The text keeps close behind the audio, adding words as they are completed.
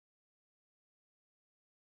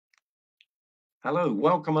Hello,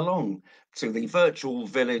 welcome along to the virtual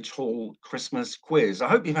Village Hall Christmas quiz. I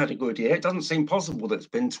hope you've had a good year. It doesn't seem possible that it's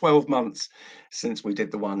been 12 months since we did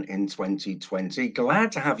the one in 2020.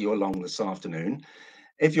 Glad to have you along this afternoon.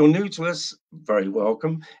 If you're new to us, very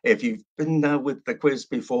welcome. If you've been with the quiz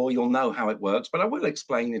before, you'll know how it works, but I will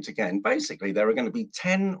explain it again. Basically, there are going to be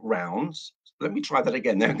 10 rounds. Let me try that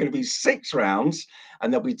again. There are going to be 6 rounds,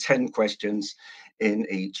 and there'll be 10 questions in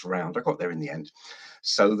each round. I got there in the end.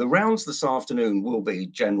 So the rounds this afternoon will be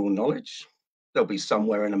general knowledge. There'll be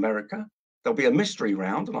somewhere in America. There'll be a mystery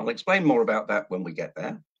round, and I'll explain more about that when we get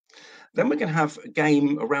there. Then we're going to have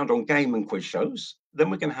a round on game and quiz shows. Then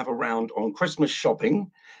we're going to have a round on Christmas shopping.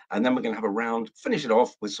 And then we're going to have a round, finish it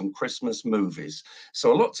off with some Christmas movies.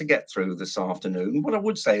 So a lot to get through this afternoon. What I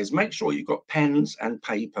would say is make sure you've got pens and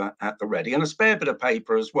paper at the ready and a spare bit of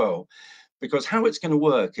paper as well. Because how it's going to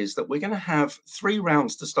work is that we're going to have 3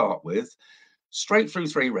 rounds to start with, straight through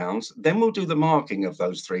 3 rounds. Then we'll do the marking of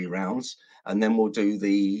those 3 rounds. And then we'll do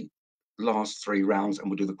the last 3 rounds, and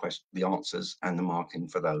we'll do the answers and the marking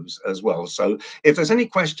for those as well. So if there's any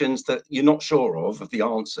questions that you're not sure of the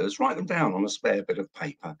answers, write them down on a spare bit of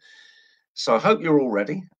paper. So I hope you're all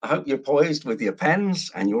ready. I hope you're poised with your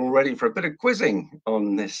pens and you're all ready for a bit of quizzing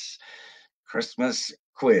on this Christmas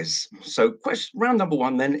quiz. So round number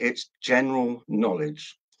 1 then, it's general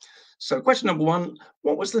knowledge. So question number 1,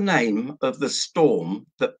 what was the name of the storm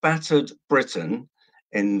that battered Britain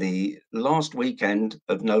in the last weekend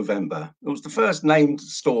of November? It was the first named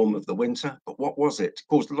storm of the winter, but what was it? It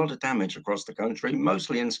caused a lot of damage across the country,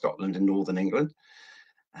 mostly in Scotland and northern England.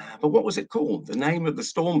 But what was it called? The name of the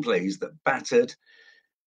storm, please, that battered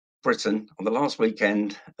Britain on the last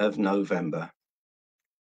weekend of November.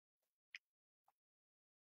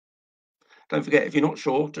 Don't forget, if you're not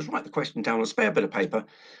sure, just write the question down on a spare bit of paper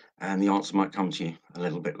and the answer might come to you a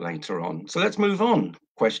little bit later on. So let's move on.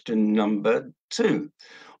 Question number 2.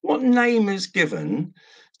 What name is given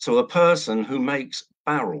to a person who makes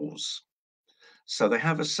barrels? So they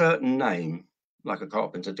have a certain name, like a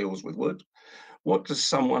carpenter deals with wood. What does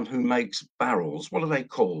someone who makes barrels, what are they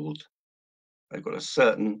called? They've got a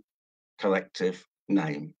certain collective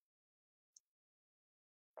name.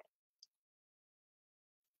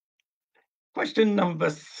 Question number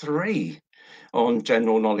 3 on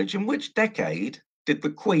general knowledge. In which decade did the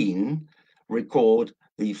Queen record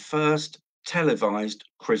the first televised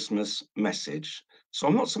Christmas message? So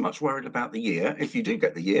I'm not so much worried about the year. If you do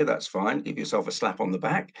get the year, that's fine. Give yourself a slap on the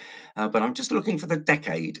back. But I'm just looking for the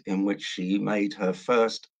decade in which she made her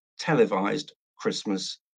first televised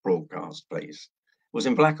Christmas broadcast, please. It was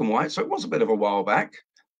in black and white, so it was a bit of a while back.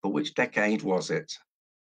 But which decade was it?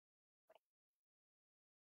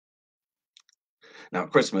 Now, at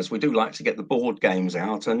Christmas, we do like to get the board games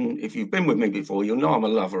out. And if you've been with me before, you'll know I'm a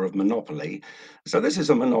lover of Monopoly. So this is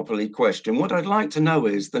a Monopoly question. What I'd like to know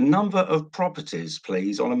is the number of properties,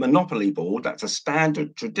 please, on a Monopoly board. That's a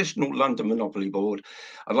standard traditional London Monopoly board.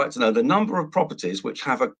 I'd like to know the number of properties which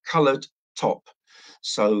have a coloured top.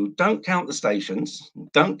 So don't count the stations,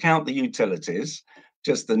 don't count the utilities,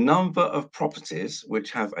 just the number of properties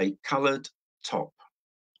which have a coloured top.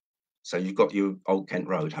 So you've got your Old Kent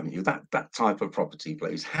Road, haven't you? That type of property,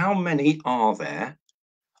 please. How many are there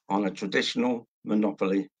on a traditional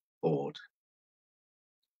Monopoly board?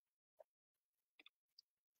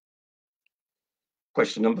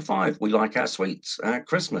 Question number 5. We like our sweets at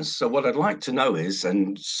Christmas. So what I'd like to know is,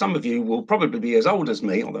 and some of you will probably be as old as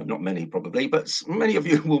me, although not many probably, but many of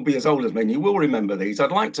you will be as old as me and you will remember these.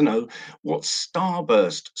 I'd like to know what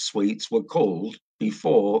Starburst sweets were called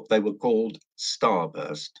before they were called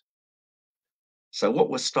Starburst. So what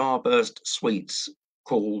were Starburst sweets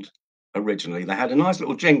called originally? They had a nice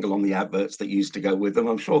little jingle on the adverts that used to go with them.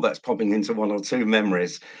 I'm sure that's popping into 1 or 2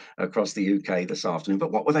 memories across the UK this afternoon.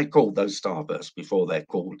 But what were they called, those Starbursts, before they're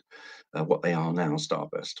called what they are now,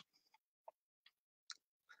 Starburst?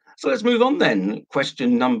 So let's move on then.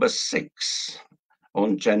 Question number 6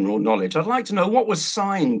 on general knowledge. I'd like to know what was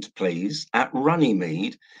signed, please, at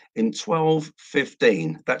Runnymede in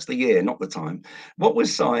 1215. That's the year, not the time. What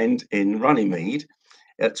was signed in Runnymede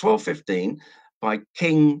at 1215 by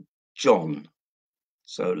King John?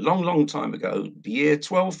 So long, long time ago, the year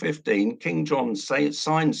 1215, King John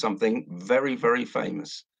signed something very, very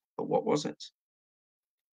famous. But what was it?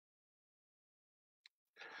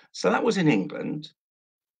 So that was in England.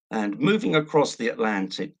 And moving across the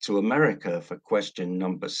Atlantic to America for question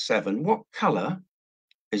number 7, what colour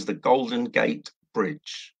is the Golden Gate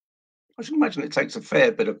Bridge? I should imagine it takes a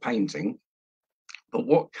fair bit of painting, but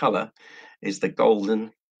what colour is the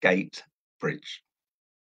Golden Gate Bridge?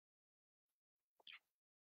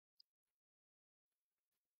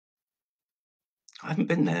 I haven't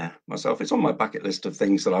been there myself. It's on my bucket list of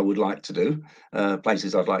things that I would like to do,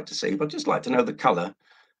 places I'd like to see, but I'd just like to know the colour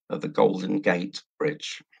of the Golden Gate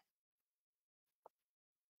Bridge.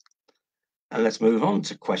 And let's move on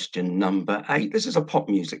to question number 8. This is a pop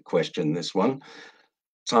music question, this one.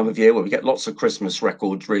 Time of year where we get lots of Christmas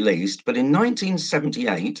records released. But in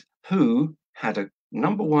 1978, who had a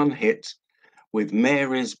 #1 hit with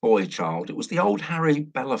Mary's Boy Child? It was the old Harry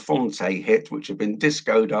Belafonte hit, which had been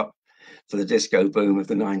discoed up for the disco boom of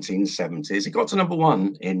the 1970s. It got to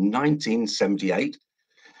 #1 in 1978.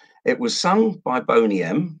 It was sung by Boney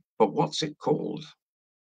M, but what's it called?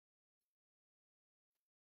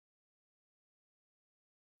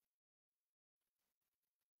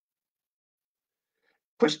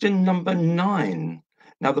 Question number 9.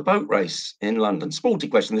 Now, the boat race in London, sporty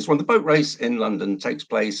question, this one. The boat race in London takes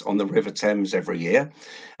place on the River Thames every year,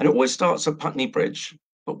 and it always starts at Putney Bridge.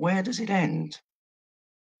 But where does it end?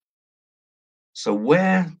 So,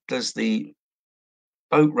 where does the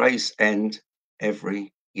boat race end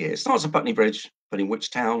every year? It starts at Putney Bridge, but in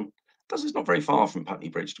which town? It's not very far from Putney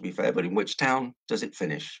Bridge, to be fair, but in which town does it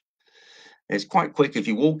finish? It's quite quick if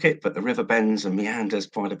you walk it, but the river bends and meanders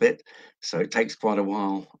quite a bit, so it takes quite a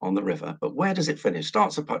while on the river. But where does it finish?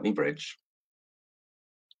 Starts at Putney Bridge.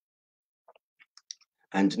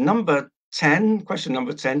 And number 10, question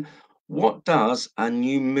number 10, what does a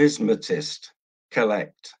numismatist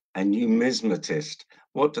collect? A numismatist,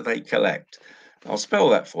 what do they collect? I'll spell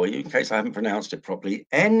that for you in case I haven't pronounced it properly.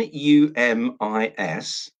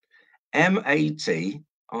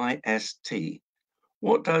 Numismatist.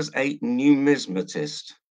 What does a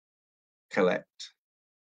numismatist collect?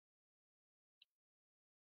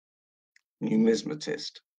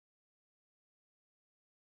 Numismatist.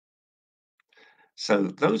 So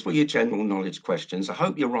those were your general knowledge questions. I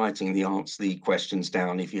hope you're writing the questions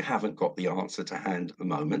down if you haven't got the answer to hand at the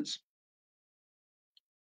moment.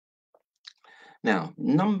 Now,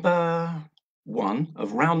 number 1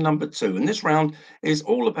 of round number 2, and this round is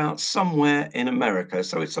all about somewhere in America.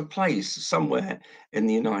 So it's a place somewhere in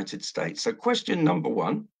the United States. So question number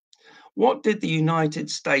 1, what did the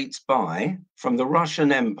United States buy from the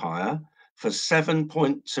Russian Empire for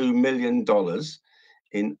 $7.2 million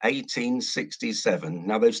in 1867?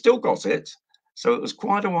 Now, they've still got it, so it was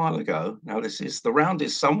quite a while ago. Now, the round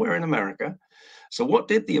is somewhere in America. So what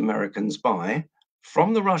did the Americans buy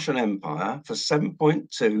from the Russian Empire for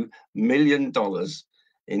 $7.2 million in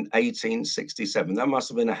 1867? That must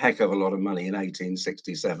have been a heck of a lot of money in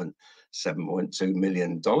 1867, $7.2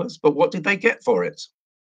 million. But what did they get for it?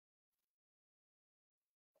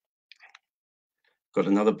 Got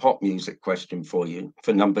another pop music question for you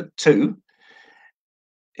for number 2.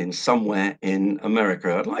 In somewhere in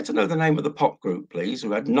America. I'd like to know the name of the pop group, please,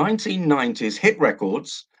 who had 1990s hit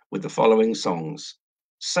records with the following songs: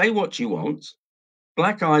 Say What You Want,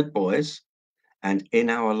 Black Eyed Boys, and In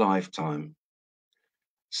Our Lifetime.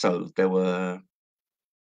 So there were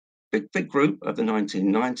big group of the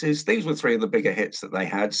 1990s. These were 3 of the bigger hits that they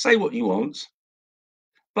had: Say What You Want,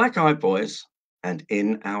 Black Eyed Boys, and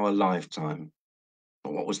In Our Lifetime.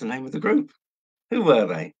 But what was the name of the group? Who were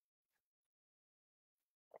they?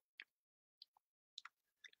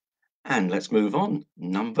 And let's move on.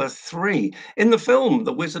 Number 3. In the film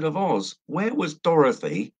The Wizard of Oz, where was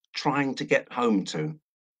Dorothy trying to get home to?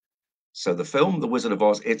 So the film The Wizard of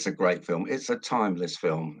Oz, it's a great film. It's a timeless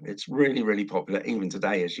film. It's really, really popular even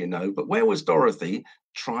today, as you know. But where was Dorothy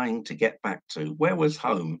trying to get back to? Where was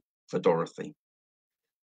home for Dorothy?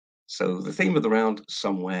 So the theme of the round,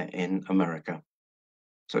 somewhere in America.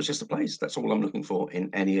 So it's just a place. That's all I'm looking for in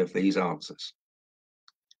any of these answers.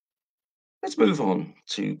 Let's move on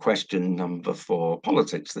to question number 4,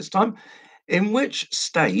 politics this time. In which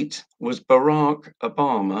state was Barack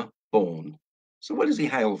Obama born? So where does he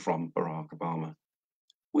hail from, Barack Obama?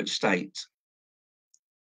 Which state?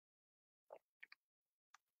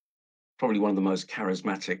 Probably one of the most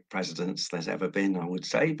charismatic presidents there's ever been, I would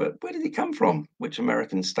say. But where did he come from? Which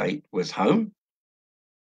American state was home?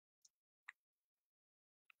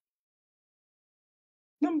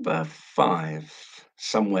 Number 5,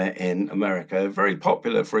 somewhere in America. Very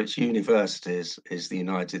popular for its universities is the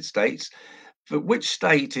United States. But which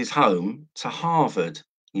state is home to Harvard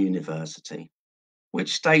University?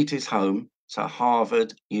 Which state is home to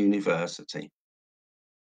Harvard University?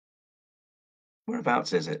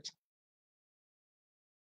 Whereabouts is it?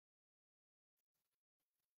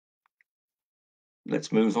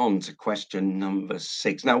 Let's move on to question number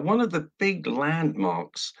 6. Now, one of the big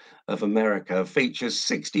landmarks of America features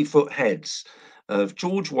 60-foot heads of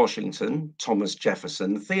George Washington, Thomas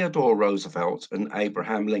Jefferson, Theodore Roosevelt, and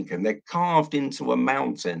Abraham Lincoln. They're carved into a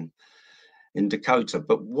mountain. in Dakota.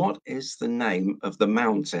 But what is the name of the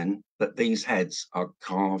mountain that these heads are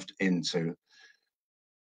carved into?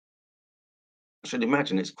 I should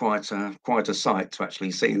imagine it's quite a sight to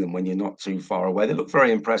actually see them when you're not too far away. They look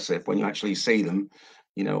very impressive when you actually see them,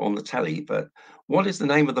 on the telly. But what is the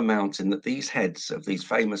name of the mountain that these heads of these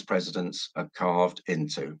famous presidents are carved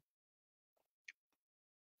into?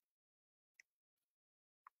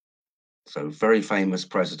 So very famous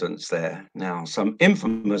presidents there. Now, some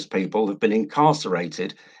infamous people have been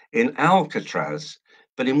incarcerated in Alcatraz,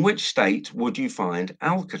 but in which state would you find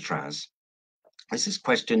Alcatraz? This is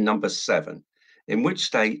question number 7. In which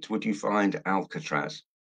state would you find Alcatraz?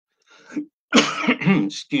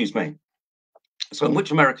 Excuse me. So in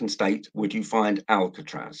which American state would you find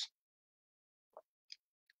Alcatraz?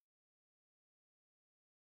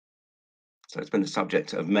 So it's been the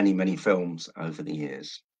subject of many, many films over the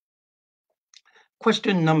years.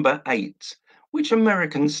 Question number 8. Which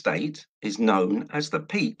American state is known as the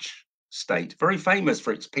Peach State? Very famous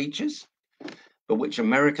for its peaches, but which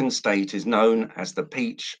American state is known as the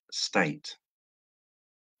Peach State?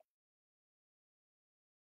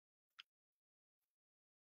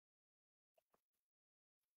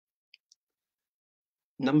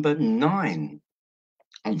 Number 9,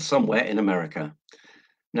 on somewhere in America.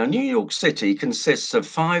 Now, New York City consists of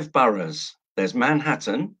 5 boroughs. There's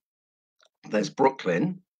Manhattan, there's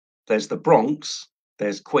Brooklyn, there's the Bronx,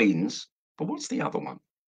 there's Queens, but what's the other one?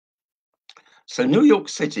 So New York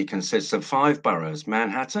City consists of 5 boroughs: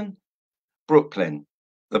 Manhattan, Brooklyn,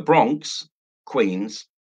 the Bronx, Queens,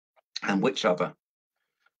 and which other?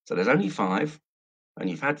 So there's only 5, and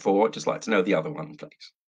you've had 4. I'd just like to know the other one,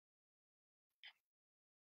 please.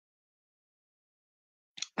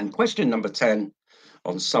 And question number 10,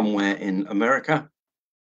 on somewhere in America.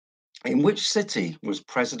 In which city was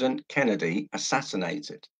President Kennedy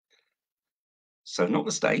assassinated? So not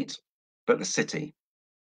the state, but the city.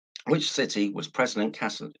 Which city was President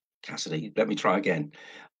Cassidy? Let me try again.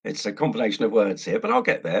 It's a combination of words here, but I'll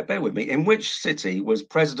get there. Bear with me. In which city was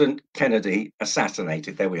President Kennedy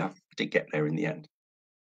assassinated? There we are. I did get there in the end.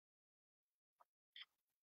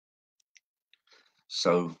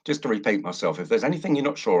 So just to repeat myself, if there's anything you're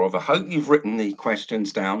not sure of, I hope you've written the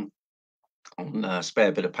questions down on a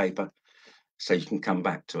spare bit of paper so you can come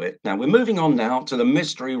back to it. Now we're moving on now to the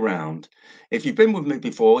mystery round. If you've been with me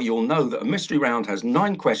before, you'll know that a mystery round has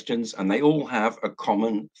 9 questions and they all have a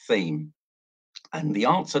common theme. And the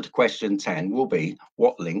answer to question 10 will be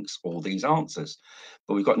what links all these answers.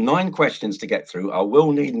 But we've got 9 questions to get through. I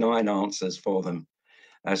will need 9 answers for them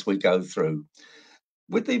as we go through.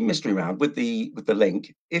 With the mystery round, with the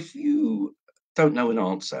link, if you don't know an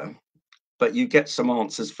answer, but you get some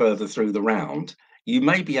answers further through the round, you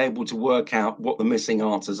may be able to work out what the missing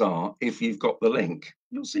answers are if you've got the link.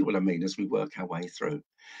 You'll see what I mean as we work our way through.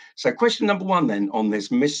 So question number 1 then on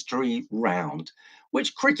this mystery round.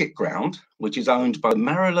 Which cricket ground, which is owned by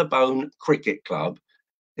Marylebone Cricket Club,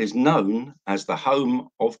 is known as the home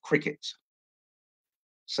of cricket?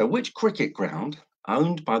 So which cricket ground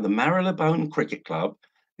owned by the Marylebone Cricket Club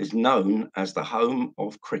is known as the home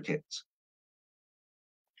of cricket?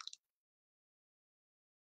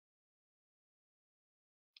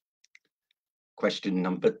 Question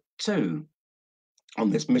number 2 on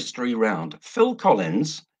this mystery round. Phil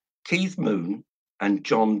Collins, Keith Moon, and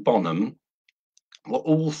John Bonham were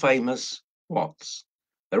all famous whats?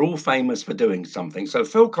 They're all famous for doing something. So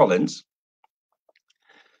Phil Collins,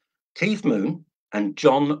 Keith Moon, and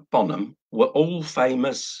John Bonham were all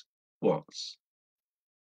famous whats?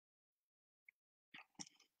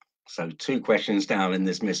 So 2 questions down in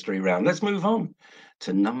this mystery round. Let's move on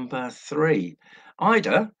to number 3.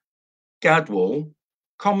 Ida, Gadwall,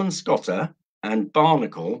 common scotter, and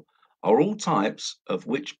barnacle are all types of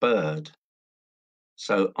which bird?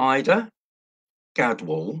 So Ida,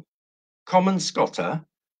 Gadwall, common scotter,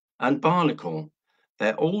 and barnacle,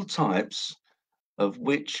 they're all types of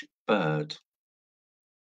which bird?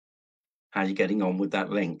 How are you getting on with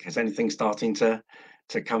that link? Is anything starting to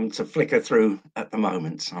come to flicker through at the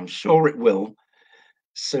moment? I'm sure it will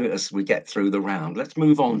soon as we get through the round. Let's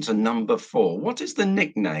move on to number 4. What is the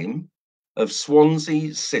nickname of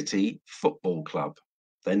Swansea City Football Club?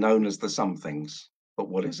 They're known as the somethings, but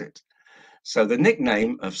what is it? So the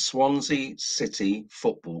nickname of Swansea City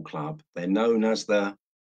Football Club, they're known as the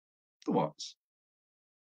what?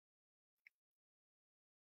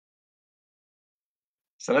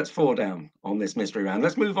 So that's 4 down on this mystery round.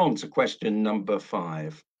 Let's move on to question number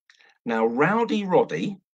 5. Now, Rowdy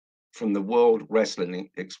Roddy from the World Wrestling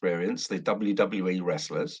Experience, the WWE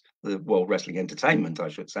wrestlers, the World Wrestling Entertainment, I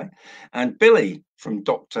should say, and Billy from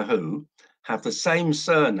Doctor Who have the same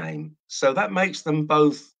surname. So that makes them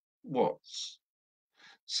both Watts.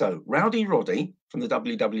 So Rowdy Roddy from the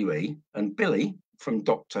WWE and Billy from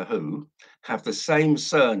Doctor Who have the same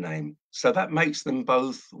surname. So that makes them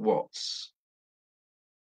both Watts.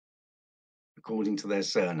 According to their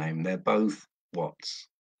surname, they're both Watts.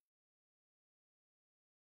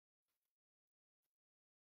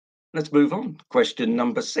 Let's move on. Question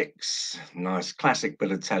number 6. Nice classic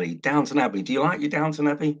bit of telly. Downton Abbey. Do you like your Downton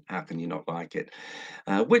Abbey? How can you not like it?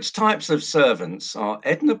 Which types of servants are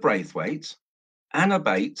Edna Braithwaite, Anna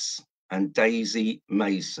Bates, and Daisy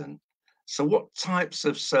Mason? So, what types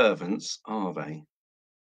of servants are they?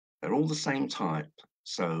 They're all the same type.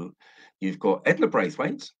 So, you've got Edna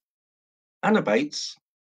Braithwaite, Anna Bates,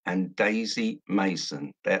 and Daisy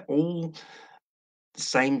Mason. They're all the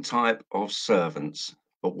same type of servants.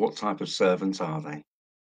 But what type of servants are they?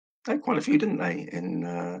 They had quite a few, didn't they,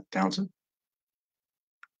 in Downton?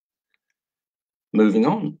 Moving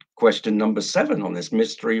on. Question number 7 on this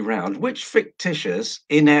mystery round. Which fictitious,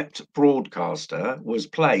 inept broadcaster was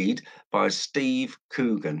played by Steve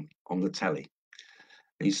Coogan on the telly?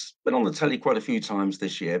 He's been on the telly quite a few times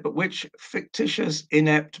this year, but which fictitious,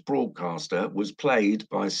 inept broadcaster was played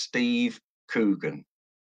by Steve Coogan?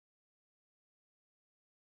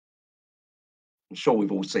 I'm sure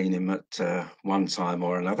we've all seen him at one time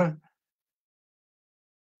or another.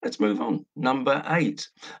 Let's move on. Number 8.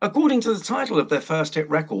 According to the title of their first hit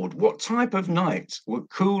record, what type of night were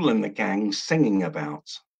Kool and the Gang singing about?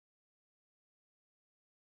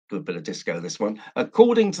 Good bit of disco, this one.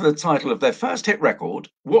 According to the title of their first hit record,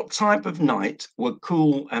 what type of night were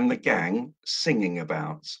Kool and the Gang singing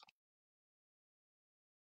about?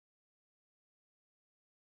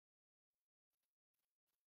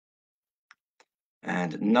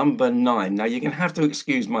 And number 9. Now, you're going to have to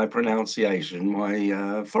excuse my pronunciation.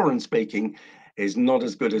 My foreign speaking is not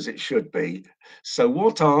as good as it should be. So,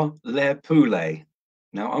 what are les poulets?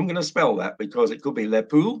 Now, I'm going to spell that because it could be les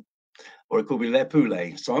poules or it could be les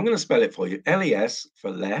poulets. So, I'm going to spell it for you. Les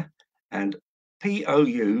for les and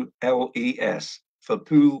Poules for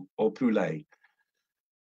poule or poulet.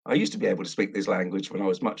 I used to be able to speak this language when I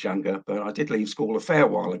was much younger, but I did leave school a fair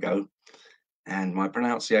while ago. And my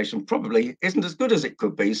pronunciation probably isn't as good as it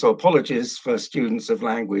could be, so apologies for students of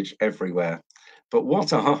language everywhere. But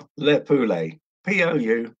what are les poulets?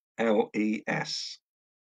 Poules.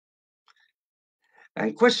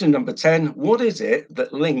 And question number 10, what is it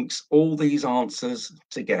that links all these answers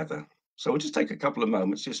together? So we'll just take a couple of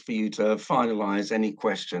moments just for you to finalize any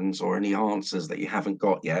questions or any answers that you haven't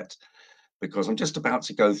got yet, because I'm just about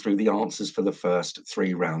to go through the answers for the first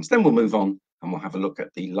 3 rounds. Then we'll move on and we'll have a look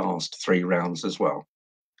at the last 3 rounds as well.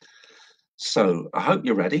 So I hope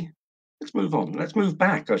you're ready. Let's move on. Let's move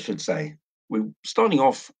back, I should say. We're starting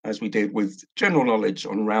off as we did with general knowledge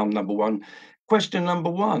on round number 1. Question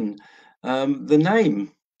number 1. The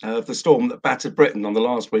name of the storm that battered Britain on the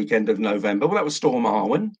last weekend of November, well, that was Storm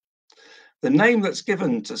Arwen. The name that's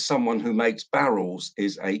given to someone who makes barrels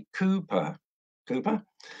is a cooper. Cooper.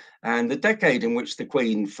 And the decade in which the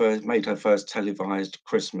Queen first made her first televised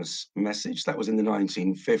Christmas message, that was in the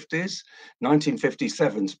 1950s,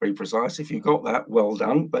 1957 to be precise. If you got that, well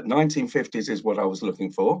done. But 1950s is what I was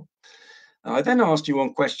looking for. I then asked you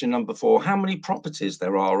on question number 4 how many properties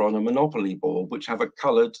there are on a Monopoly board which have a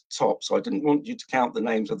coloured top. So I didn't want you to count the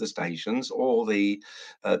names of the stations or the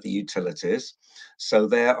utilities. So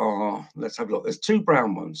there are, let's have a look. There's 2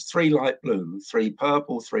 brown ones, 3 light blue, 3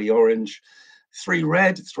 purple, 3 orange, 3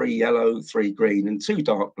 red, 3 yellow, 3 green, and 2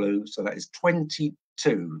 dark blue. So that is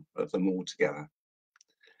 22 of them all together.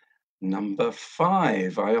 Number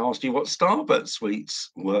 5, I asked you what Starbucks sweets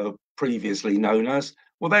were previously known as.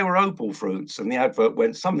 Well, they were opal fruits, and the advert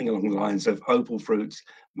went something along the lines of opal fruits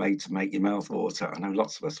made to make your mouth water. I know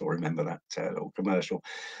lots of us will remember that little commercial.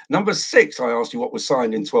 Number 6, I asked you what was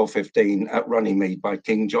signed in 1215 at Runnymede by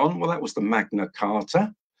King John. Well, that was the Magna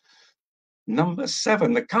Carta. Number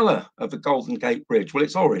 7, the colour of the Golden Gate Bridge. Well,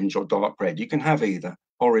 it's orange or dark red. You can have either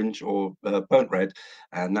orange or burnt red,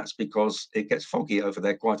 and that's because it gets foggy over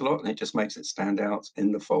there quite a lot, and it just makes it stand out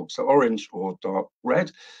in the fog. So orange or dark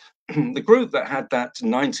red. The group that had that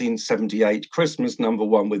 1978 Christmas number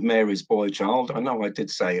 1 with Mary's Boy Child, I know I did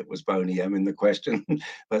say it was Boney M in the question,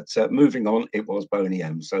 but moving on, it was Boney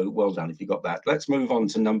M. So well done if you got that. Let's move on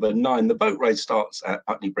to number 9. The boat race starts at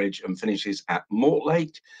Putney Bridge and finishes at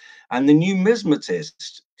Mortlake, and the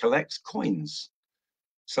numismatist collects coins.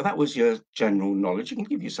 So that was your general knowledge. You can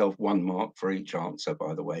give yourself 1 mark for each answer,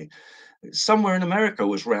 by the way. Somewhere in America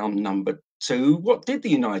was round number 2. What did the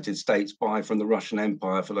United States buy from the Russian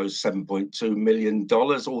Empire for those $7.2 million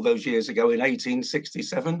all those years ago in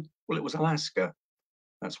 1867? Well, it was Alaska.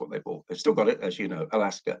 That's what they bought. They've still got it, as you know,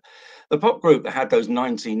 Alaska. The pop group that had those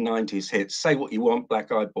 1990s hits, Say What You Want,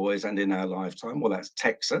 Black Eyed Boys, and In Our Lifetime, well, that's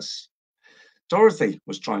Texas. Dorothy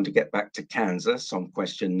was trying to get back to Kansas on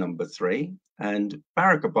question number 3. And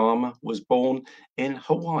Barack Obama was born in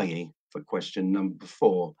Hawaii for question number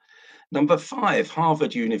 4. Number 5,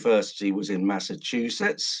 Harvard University was in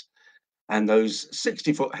Massachusetts. And those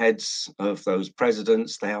 60-foot heads of those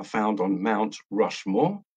presidents, they are found on Mount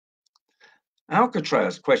Rushmore.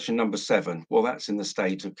 Alcatraz, question number 7. Well, that's in the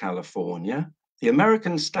state of California. The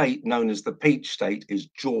American state known as the Peach State is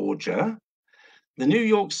Georgia. The New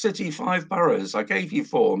York City 5 boroughs, I gave you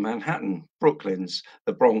 4, Manhattan, Brooklyn's,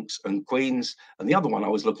 the Bronx and Queens. And the other one I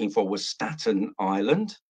was looking for was Staten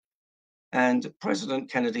Island. And President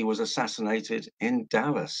Kennedy was assassinated in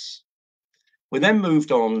Dallas. We then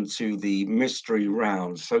moved on to the mystery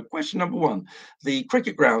round. So question number 1, the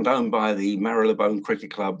cricket ground owned by the Marylebone Cricket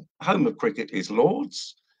Club, home of cricket, is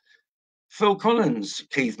Lord's. Phil Collins,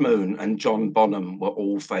 Keith Moon and John Bonham were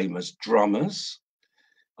all famous drummers.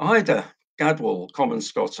 Ida, Gadwall, Common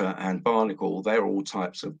Scotter and Barnacle, they're all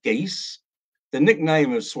types of geese. The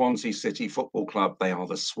nickname of Swansea City Football Club, they are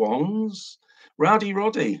the Swans. Rowdy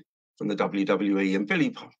Roddy from the WWE and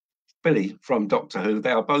Billy from Doctor Who, they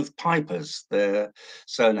are both Pipers. Their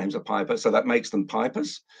surnames are Piper, so that makes them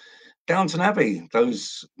Pipers. Downton Abbey,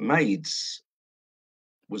 those maids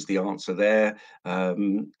was the answer there.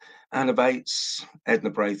 Anna Bates, Edna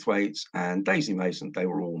Braithwaite, and Daisy Mason, they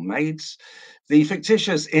were all maids. The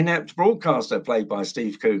fictitious inept broadcaster played by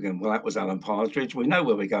Steve Coogan, well, that was Alan Partridge. We know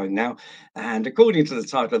where we're going now. And according to the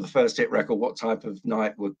title of the first hit record, What Type of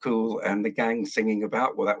Night Were Cool and the Gang Singing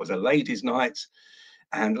About? Well, that was a ladies' night.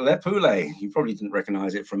 And Le Poulet, you probably didn't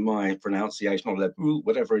recognize it from my pronunciation, or Le Poulet,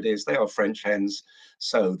 whatever it is, they are French hens.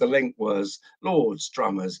 So the link was lords,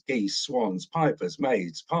 drummers, geese, swans, pipers,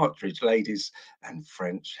 maids, partridge ladies, and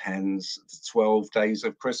French hens, the 12 Days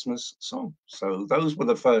of Christmas song. So those were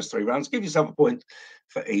the first 3 rounds. Give yourself a point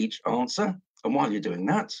for each answer. And while you're doing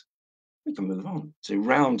that, we can move on to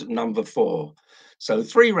round number 4. So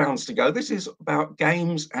 3 rounds to go. This is about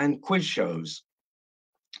games and quiz shows.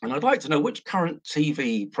 And I'd like to know which current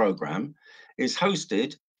TV program is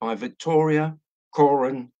hosted by Victoria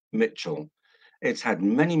Coren Mitchell. It's had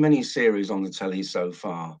many, many series on the telly so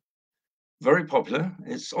far. Very popular.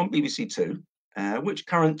 It's on BBC Two. Which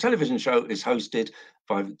current television show is hosted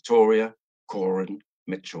by Victoria Coren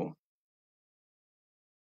Mitchell?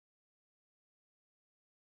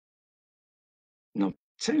 Number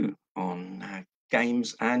 2 on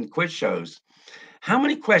games and quiz shows. How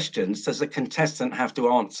many questions does a contestant have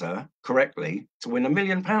to answer correctly to win £1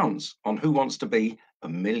 million on Who Wants to Be a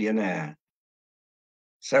Millionaire?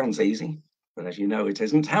 Sounds easy, but as you know, it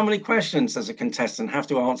isn't. How many questions does a contestant have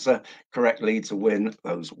to answer correctly to win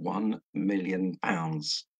those £1 million? Now,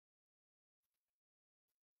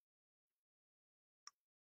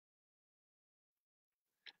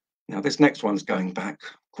 this next one's going back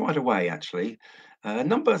quite a way, actually.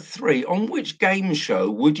 Number 3, on which game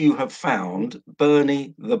show would you have found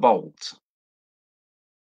Bernie the Bolt?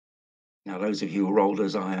 Now, those of you who are old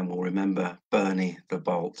as I am will remember Bernie the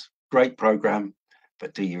Bolt. Great program,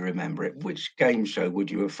 but do you remember it? Which game show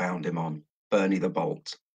would you have found him on? Bernie the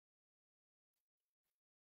Bolt.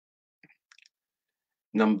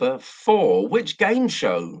 Number 4, which game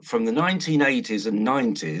show from the 1980s and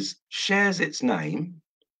 90s shares its name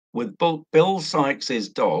with Bill Sykes's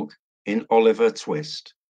dog in Oliver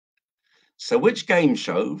Twist? So which game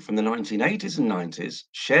show from the 1980s and 90s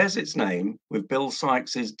shares its name with Bill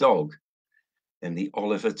Sykes's dog in the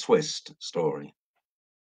Oliver Twist story?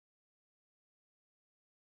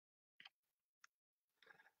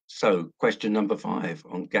 So question number 5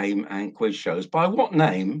 on game and quiz shows. By what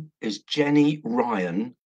name is Jenny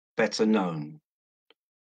Ryan better known?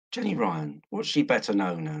 Jenny Ryan, what's she better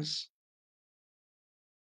known as?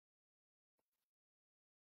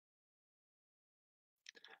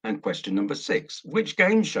 And question number 6, which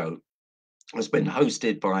game show has been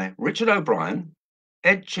hosted by Richard O'Brien,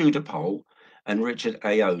 Ed Tudor-Pole, and Richard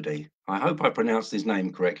Ayoade? I hope I pronounced his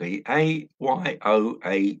name correctly. Ayoade.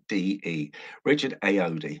 Richard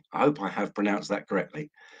Ayoade. I hope I have pronounced that correctly.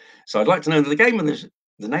 So I'd like to know the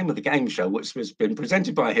name of the game show, which has been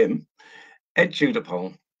presented by him, Ed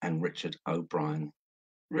Tudor-Pole, and Richard O'Brien.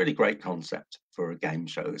 Really great concept for a game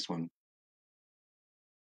show, this one.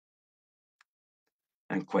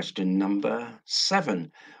 And question number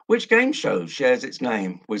 7, which game show shares its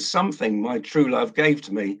name with Something My True Love Gave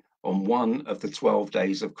to Me on one of the 12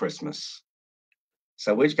 Days of Christmas?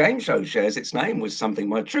 So which game show shares its name with Something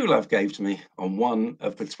My True Love Gave to Me on one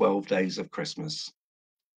of the 12 Days of Christmas?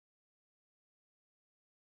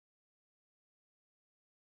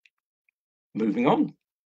 Moving on.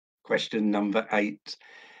 Question number 8.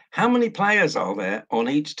 How many players are there on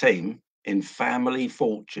each team in Family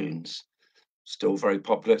Fortunes? Still very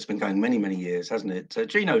popular. It's been going many, many years, hasn't it?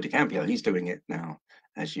 Gino D'Ampio, he's doing it now,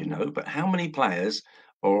 as you know. But how many players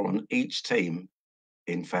are on each team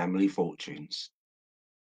in Family Fortunes?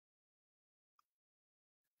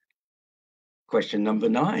 Question number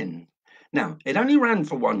 9. Now, it only ran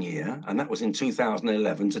for 1 year, and that was in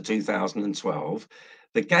 2011 to 2012.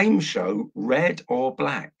 The game show Red or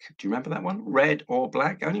Black. Do you remember that one? Red or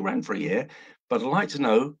Black only ran for a year, but I'd like to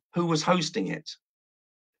know who was hosting it.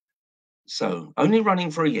 So, only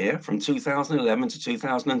running for a year from 2011 to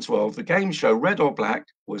 2012, the game show Red or Black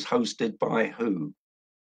was hosted by who?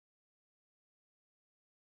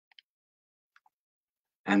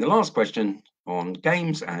 And the last question on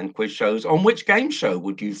games and quiz shows, on which game show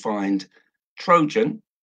would you find Trojan,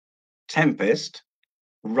 Tempest,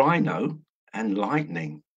 Rhino, and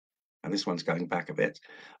Lightning? And this one's going back a bit.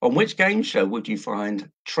 On which game show would you find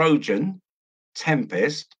Trojan,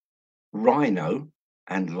 Tempest, Rhino,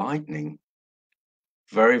 and Lightning?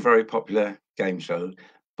 Very, very popular game show.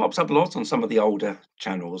 Pops up a lot on some of the older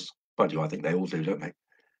channels. But I think they all do, don't they?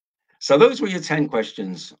 So those were your 10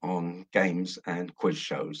 questions on games and quiz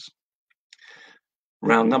shows.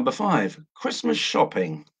 Round number 5, Christmas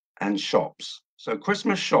shopping and shops. So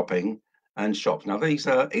Christmas shopping and shops. Now these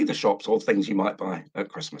are either shops or things you might buy at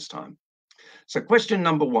Christmas time. So question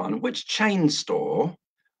number 1, which chain store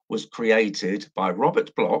was created by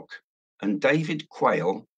Robert Bloch and David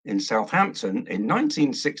Quayle in Southampton in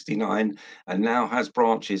 1969 and now has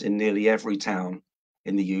branches in nearly every town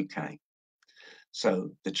in the UK? So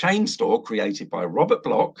the chain store created by Robert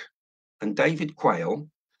Bloch and David Quayle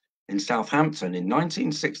in Southampton in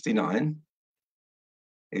 1969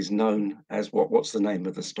 is known as what? What's the name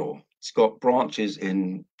of the store? It's got branches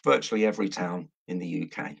in virtually every town in the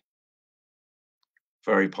UK.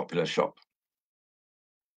 Very popular shop.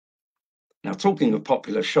 Now, talking of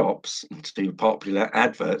popular shops, to do popular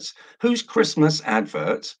adverts, whose Christmas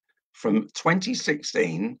advert from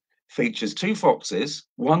 2016 features 2 foxes,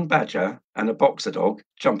 1 badger, and a boxer dog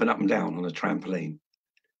jumping up and down on a trampoline?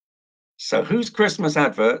 So, whose Christmas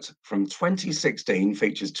advert from 2016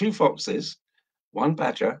 features 2 foxes, 1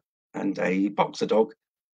 badger, and a boxer dog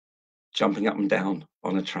jumping up and down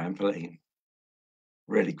on a trampoline?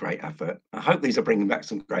 Really great advert. I hope these are bringing back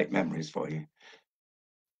some great memories for you.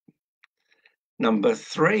 Number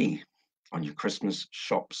 3 on your Christmas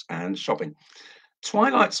shops and shopping.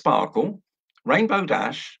 Twilight Sparkle, Rainbow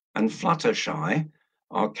Dash, and Fluttershy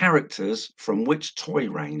are characters from which toy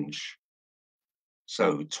range?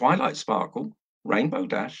 So Twilight Sparkle, Rainbow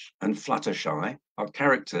Dash, and Fluttershy are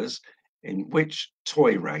characters in which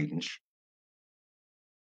toy range?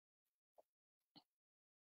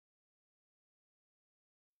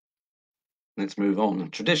 Let's move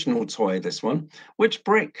on. Traditional toy, this one. Which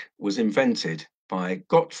brick was invented by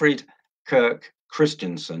Gottfried Kirk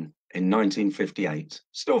Christiansen in 1958?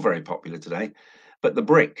 Still very popular today, but the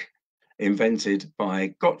brick invented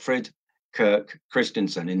by Gottfried Kirk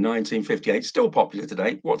Christiansen in 1958, still popular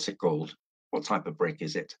today. What's it called? What type of brick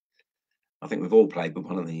is it? I think we've all played with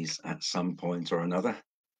one of these at some point or another.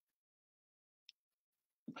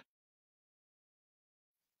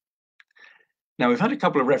 Now, we've had a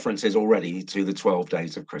couple of references already to the 12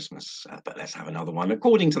 days of Christmas, but let's have another one.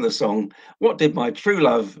 According to the song, what did my true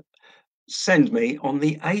love send me on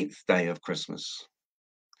the 8th day of Christmas?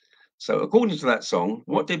 So, according to that song,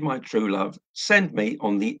 what did my true love send me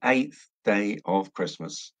on the 8th day of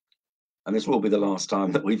Christmas? And this will be the last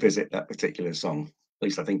time that we visit that particular song. At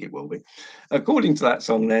least I think it will be. According to that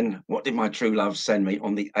song, then, what did my true love send me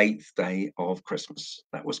on the 8th day of Christmas?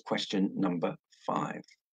 That was question number 5.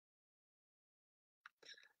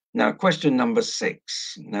 Now, question number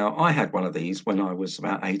 6. Now, I had one of these when I was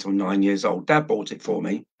about 8 or 9 years old. Dad bought it for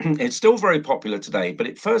me. It's still very popular today, but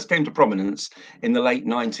it first came to prominence in the late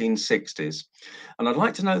 1960s. And I'd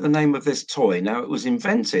like to know the name of this toy. Now, it was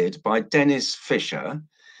invented by Dennis Fisher,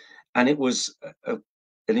 and it was an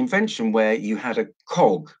invention where you had a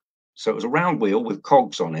cog. So it was a round wheel with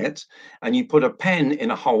cogs on it, and you put a pen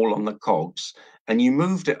in a hole on the cogs, and you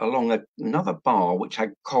moved it along another bar which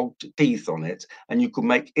had cogged teeth on it, and you could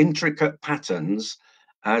make intricate patterns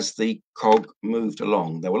as the cog moved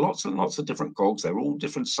along. There were lots and lots of different cogs. They were all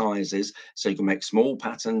different sizes, so you can make small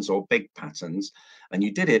patterns or big patterns, and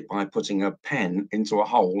you did it by putting a pen into a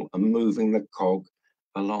hole and moving the cog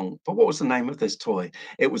along. But what was the name of this toy?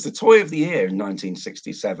 It was the Toy of the Year in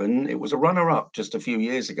 1967. It was a runner-up just a few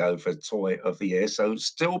years ago for Toy of the Year, so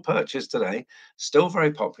still purchased today, still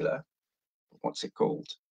very popular. What's it called?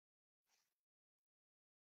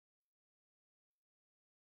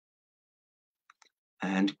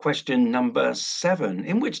 And question number 7.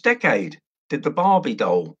 In which decade did the Barbie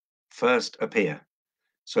doll first appear?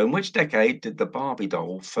 So in which decade did the Barbie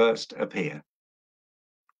doll first appear?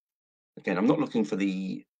 Again, I'm not looking for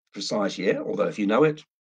the precise year, although if you know it,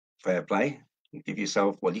 fair play. You give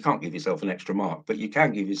yourself, well, you can't give yourself an extra mark, but you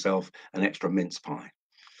can give yourself an extra mince pie.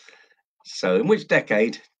 So in which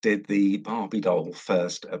decade did the Barbie doll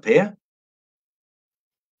first appear?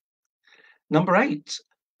 Number 8.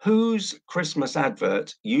 Whose Christmas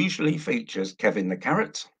advert usually features Kevin the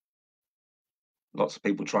Carrot? Lots of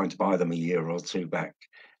people trying to buy them a year or two back.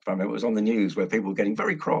 If I remember, it was on the news where people were getting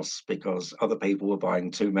very cross because other people were buying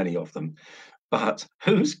too many of them. But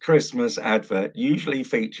whose Christmas advert usually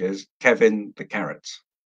features Kevin the Carrot?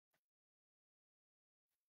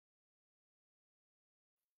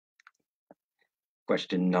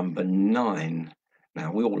 Question number 9.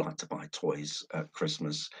 Now, we all like to buy toys at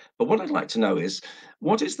Christmas, but what I'd like to know is,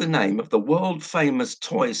 what is the name of the world famous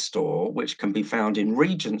toy store which can be found in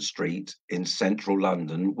Regent Street in central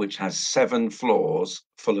London, which has 7 floors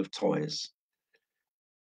full of toys?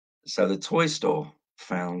 So the toy store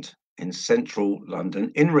found in central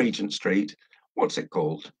London in Regent Street, what's it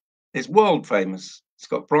called? It's world famous. It's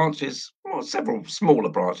got branches, well, several smaller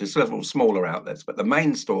branches, several smaller outlets, but the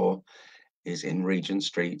main store is in Regent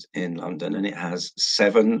Street in London, and it has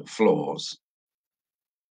 7 floors.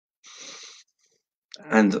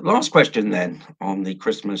 And last question then on the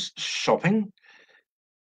Christmas shopping.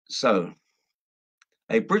 So,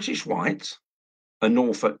 a British white, a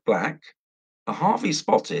Norfolk black, a Harvey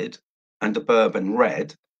spotted, and a bourbon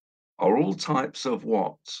red are all types of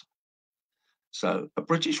what? So, a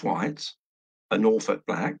British white, a Norfolk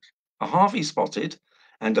black, a Harvey spotted,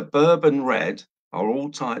 and a bourbon red are all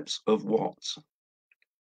types of what?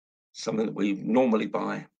 Something that we normally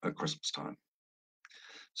buy at Christmas time.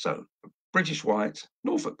 So, British white,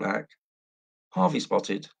 Norfolk black, Harvey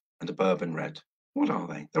spotted, and a bourbon red. What are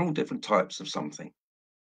they? They're all different types of something.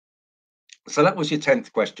 So that was your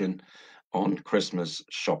 10th question on Christmas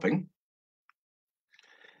shopping.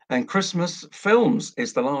 And Christmas films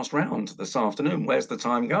is the last round this afternoon. Where's the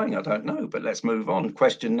time going? I don't know, but let's move on.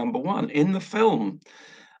 Question number 1. In the film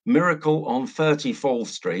Miracle on 34th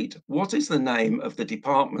Street, what is the name of the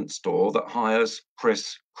department store that hires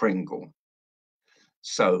Kris Kringle?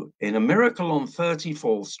 So, in A Miracle on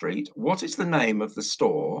 34th Street, what is the name of the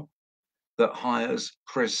store that hires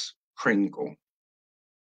Kris Kringle?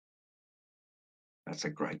 That's a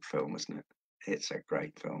great film, isn't it? It's a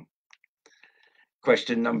great film.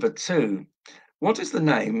 Question number 2. What is the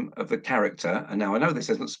name of the character? And now I know this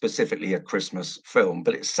isn't specifically a Christmas film,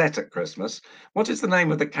 but it's set at Christmas. What is the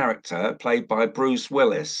name of the character played by Bruce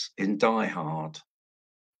Willis in Die Hard?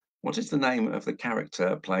 What is the name of the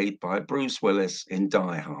character played by Bruce Willis in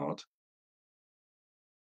Die Hard?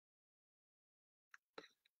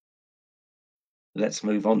 Let's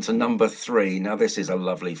move on to number 3. Now, this is a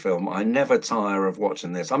lovely film. I never tire of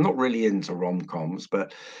watching this. I'm not really into rom-coms,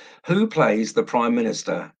 but who plays the Prime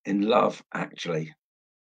Minister in Love, Actually?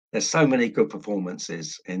 There's so many good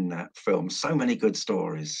performances in that film, so many good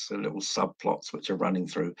stories, little subplots which are running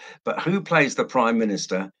through. But who plays the Prime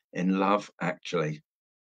Minister in Love, Actually?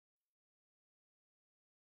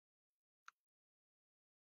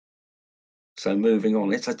 So moving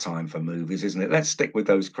on, it's a time for movies, isn't it? Let's stick with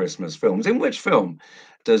those Christmas films. In which film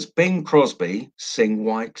does Bing Crosby sing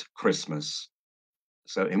White Christmas?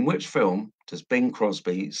 So in which film does Bing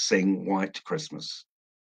Crosby sing White Christmas?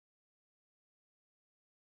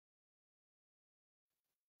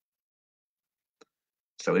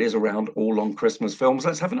 So it is around all on Christmas films.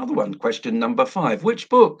 Let's have another one. Question number 5. Which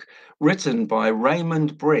book written by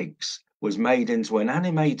Raymond Briggs was made into an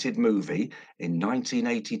animated movie in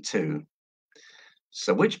 1982?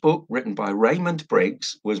 So which book written by Raymond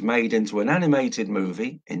Briggs was made into an animated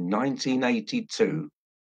movie in 1982?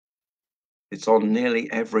 It's on nearly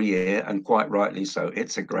every year, and quite rightly so.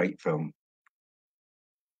 It's a great film.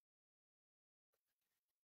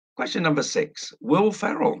 Question number 6. Will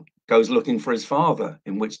Ferrell goes looking for his father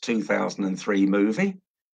in which 2003 movie?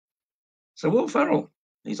 So Will Ferrell,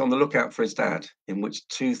 he's on the lookout for his dad in which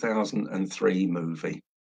 2003 movie?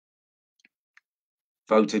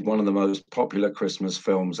 Voted one of the most popular Christmas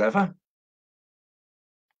films ever.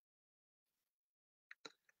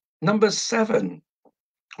 Number 7.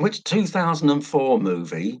 Which 2004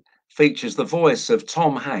 movie features the voice of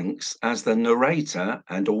Tom Hanks as the narrator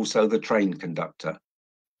and also the train conductor?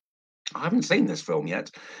 I haven't seen this film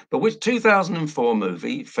yet, but which 2004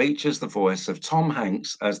 movie features the voice of Tom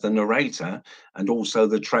Hanks as the narrator and also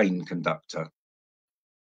the train conductor?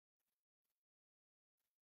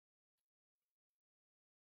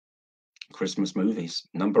 Christmas movies.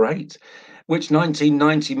 Number 8. Which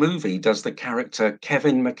 1990 movie does the character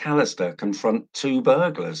Kevin McAllister confront two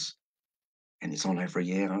burglars? And it's on every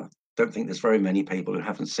year. I don't think there's very many people who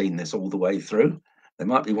haven't seen this all the way through. There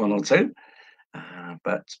might be one or two,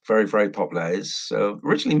 but very, very popular. It's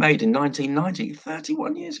originally made in 1990,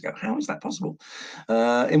 31 years ago. How is that possible?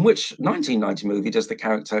 In which 1990 movie does the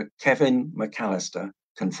character Kevin McAllister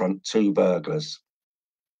confront two burglars?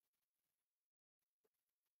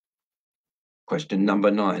 Question number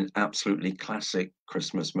 9, absolutely classic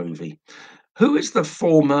Christmas movie. Who is the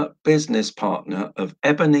former business partner of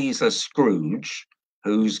Ebenezer Scrooge,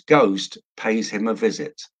 whose ghost pays him a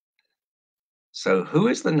visit? So, who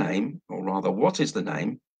is the name, or rather, what is the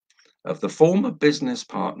name of the former business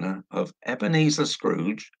partner of Ebenezer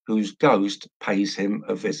Scrooge, whose ghost pays him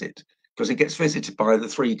a visit? Because he gets visited by the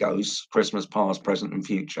three ghosts, Christmas past, present, and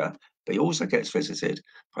future, but he also gets visited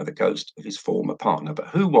by the ghost of his former partner. But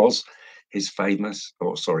who was his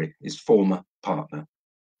his former partner?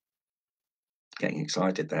 Getting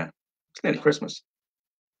excited there. It's nearly Christmas.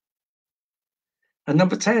 And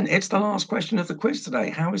number 10, it's the last question of the quiz today.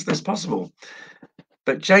 How is this possible?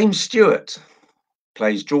 But James Stewart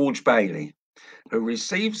plays George Bailey, who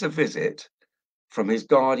receives a visit from his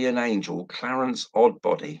guardian angel, Clarence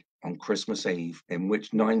Oddbody, on Christmas Eve, in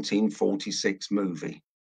which 1946 movie?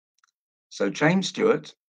 So James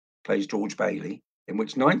Stewart plays George Bailey, in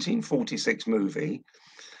which 1946 movie,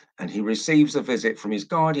 and he receives a visit from his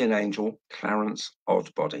guardian angel, Clarence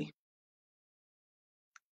Oddbody.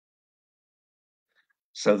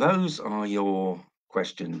 So those are your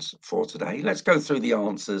questions for today. Let's go through the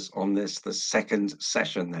answers on the second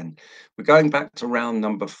session then. We're going back to round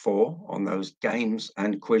number 4 on those games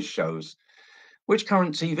and quiz shows. Which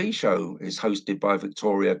current TV show is hosted by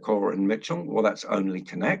Victoria Coren Mitchell? Well, that's Only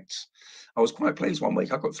Connect. I was quite pleased one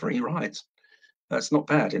week. I got 3 right. That's not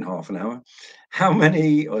bad in half an hour. How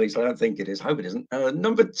many, or at least I don't think it is, hope it isn't.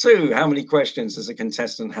 Number 2, how many questions does a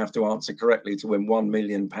contestant have to answer correctly to win £1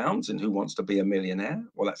 million? And Who Wants to Be a Millionaire?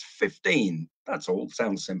 Well, that's 15. That's all.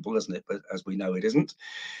 Sounds simple, doesn't it? But as we know, it isn't.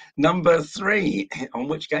 Number 3, on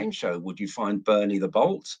which game show would you find Bernie the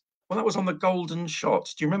Bolt? Well, that was on The Golden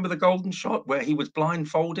Shot. Do you remember The Golden Shot, where he was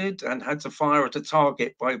blindfolded and had to fire at a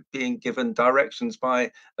target by being given directions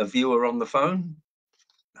by a viewer on the phone?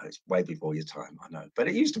 No, it's way before your time, I know, but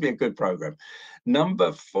it used to be a good program.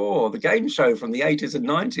 Number 4, the game show from the 80s and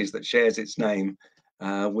 90s that shares its name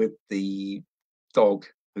with the dog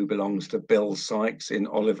who belongs to Bill Sikes in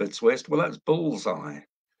Oliver Twist. Well, that's Bullseye.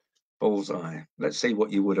 Bullseye. Let's see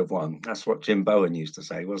what you would have won. That's what Jim Bowen used to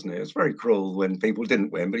say, wasn't it? It was very cruel when people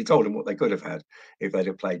didn't win, but he told them what they could have had if they'd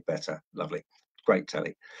have played better. Lovely. Great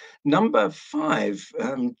telly. Number 5,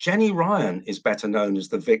 Jenny Ryan is better known as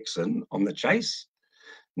the Vixen on The Chase.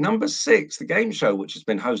 Number 6, the game show, which has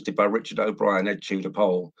been hosted by Richard O'Brien, Ed Tudor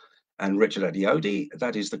Pole, and Richard Adeoti.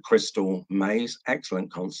 That is the Crystal Maze.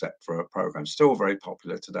 Excellent concept for a program, still very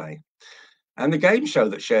popular today. And the game show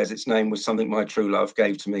that shares its name with Something My True Love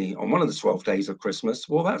Gave to Me on one of the 12 days of Christmas.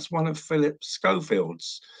 Well, that's one of Philip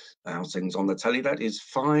Schofield's outings on the telly. That is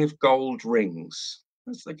 5 Gold Rings.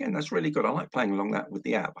 That's really good. I like playing along that with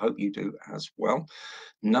the app. Hope you do as well.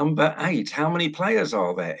 Number 8, how many players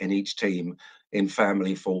are there in each team in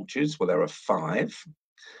Family Fortunes? Well, there are 5.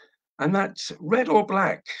 And that Red or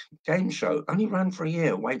Black game show only ran for a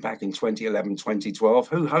year, way back in 2011, 2012.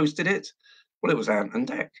 Who hosted it? Well, it was Ant and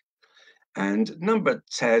Dec. And number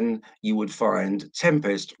 10, you would find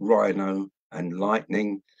Tempest, Rhino, and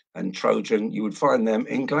Lightning and Trojan. You would find them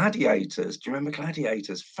in Gladiators. Do you remember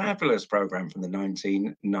Gladiators? Fabulous program from the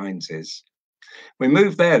 1990s. We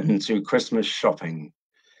move then to Christmas shopping.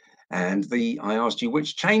 And I asked you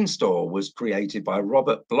which chain store was created by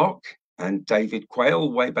Robert Bloch and David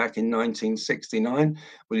Quayle way back in 1969.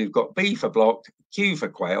 Well, you've got B for Bloch, Q for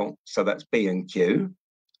Quayle, so that's B and Q.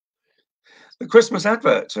 The Christmas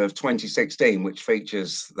advert of 2016, which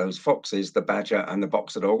features those foxes, the badger and the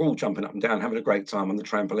boxer dog all jumping up and down, having a great time on the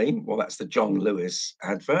trampoline. Well, that's the John Lewis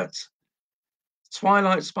advert.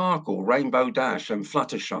 Twilight Sparkle, Rainbow Dash and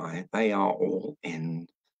Fluttershy, they are all in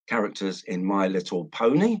characters in My Little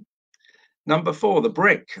Pony. Number 4, the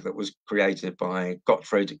brick that was created by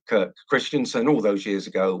Gottfried Kirk Christensen all those years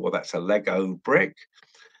ago. Well, that's a Lego brick.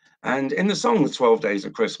 And in the song, The 12 Days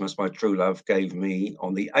of Christmas, My True Love Gave Me,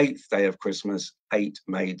 on the 8th day of Christmas, 8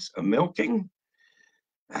 maids a milking.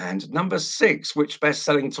 And number 6, which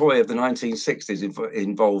best-selling toy of the 1960s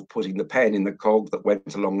involved putting the pen in the cog that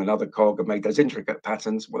went along another cog and made those intricate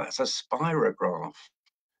patterns? Well, that's a spirograph.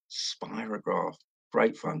 Spirograph.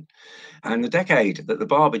 Great fun. And the decade that the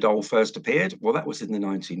Barbie doll first appeared, well, that was in the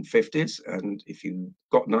 1950s. And if you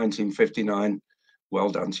got 1959, Well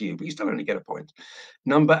done to you, but you still only get a point.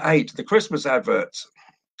 Number 8, the Christmas advert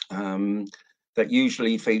um, that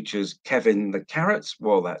usually features Kevin the Carrot.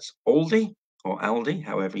 Well, that's Aldi or Aldi,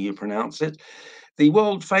 however you pronounce it. The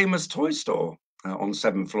world famous toy store on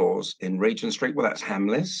 7 floors in Regent Street. Well, that's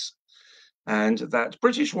Hamleys. And that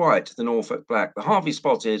British White, the Norfolk Black, the Harvey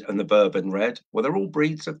Spotted, and the Bourbon Red. Well, they're all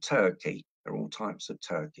breeds of turkey. They're all types of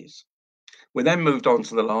turkeys. We then moved on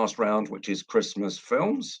to the last round, which is Christmas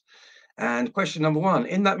films. And question number 1,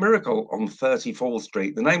 in That Miracle on 34th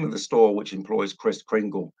Street, the name of the store which employs Kris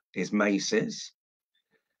Kringle is Macy's.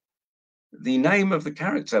 The name of the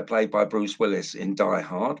character played by Bruce Willis in Die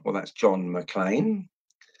Hard, well, that's John McClane.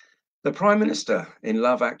 The Prime Minister in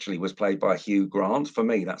Love Actually was played by Hugh Grant. For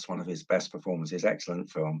me, that's one of his best performances. Excellent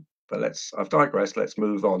film. But I've digressed. Let's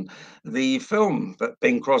move on. The film that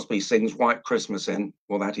Bing Crosby sings White Christmas in,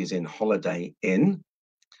 well, that is in Holiday Inn.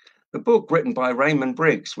 The book written by Raymond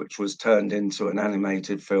Briggs, which was turned into an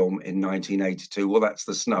animated film in 1982, well, that's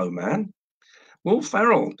The Snowman. Will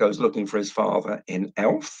Ferrell goes looking for his father in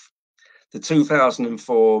Elf. The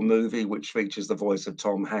 2004 movie, which features the voice of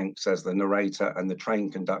Tom Hanks as the narrator and the train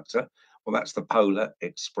conductor, well, that's The Polar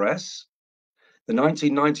Express. The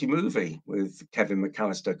 1990 movie with Kevin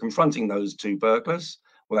McAllister confronting those two burglars,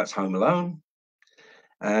 well, that's Home Alone.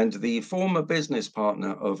 And the former business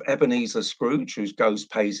partner of Ebenezer Scrooge, whose ghost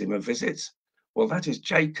pays him a visit, well, that is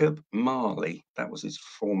Jacob Marley. That was his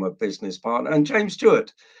former business partner. And James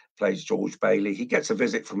Stewart plays George Bailey. He gets a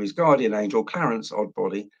visit from his guardian angel, Clarence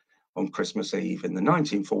Oddbody, on Christmas Eve in the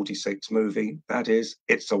 1946 movie, that is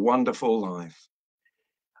It's a Wonderful Life.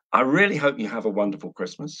 I really hope you have a wonderful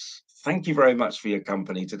Christmas. Thank you very much for your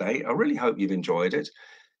company today. I really hope you've enjoyed it.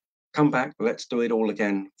 Come back, let's do it all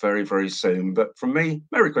again very, very soon. But from me,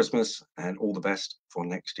 Merry Christmas and all the best for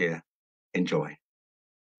next year. Enjoy.